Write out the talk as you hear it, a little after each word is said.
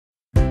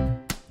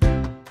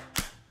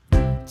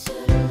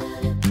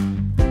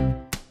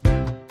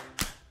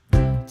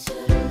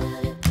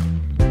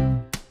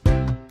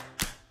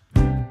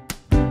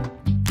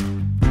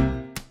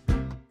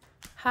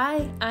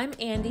Hi, I'm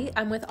Andi.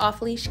 I'm with Off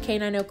Leash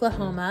Canine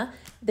Oklahoma.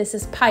 This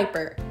is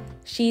Pyper.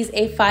 She's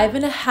a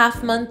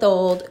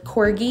 5.5-month-old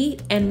Corgi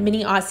and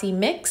mini Aussie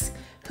mix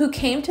who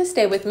came to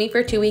stay with me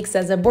for 2 weeks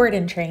as a board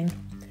and train.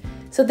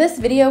 So this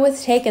video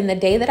was taken the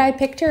day that I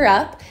picked her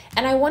up,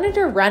 and I wanted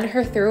to run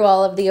her through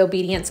all of the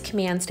obedience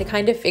commands to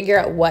kind of figure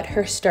out what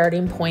her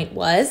starting point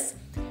was.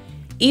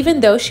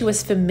 Even though she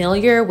was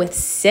familiar with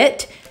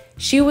sit,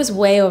 she was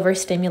way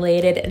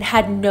overstimulated and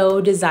had no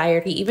desire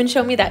to even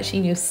show me that she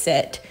knew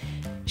sit.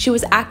 She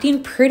was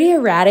acting pretty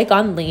erratic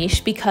on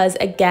leash because,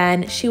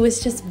 again, she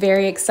was just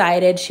very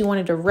excited. She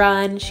wanted to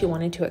run, she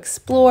wanted to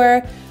explore.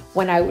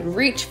 When I would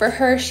reach for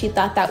her, she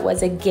thought that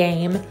was a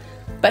game,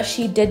 but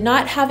she did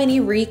not have any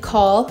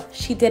recall.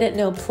 She didn't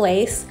know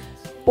place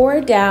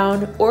or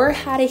down or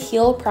how to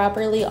heel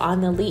properly on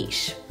the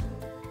leash.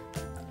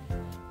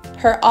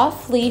 Her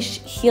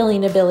off-leash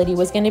heeling ability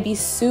was going to be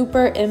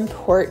super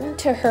important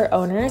to her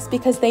owners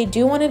because they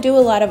do want to do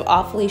a lot of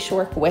off-leash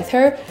work with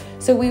her.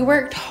 So we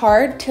worked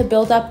hard to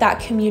build up that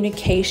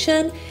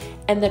communication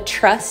and the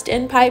trust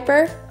in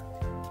Pyper.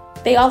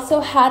 They also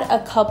had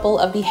a couple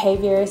of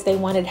behaviors they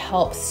wanted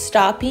help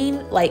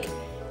stopping, like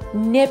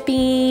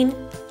nipping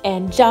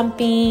and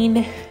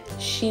jumping.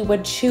 She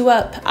would chew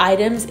up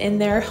items in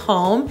their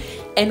home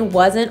and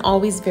wasn't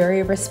always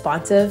very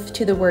responsive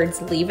to the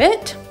words "leave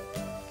it."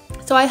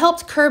 So I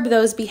helped curb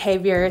those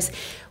behaviors,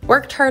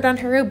 worked hard on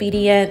her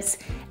obedience,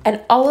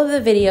 and all of the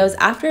videos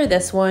after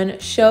this one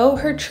show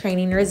her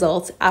training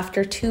results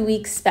after 2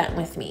 weeks spent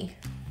with me.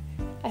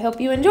 I hope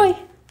you enjoy.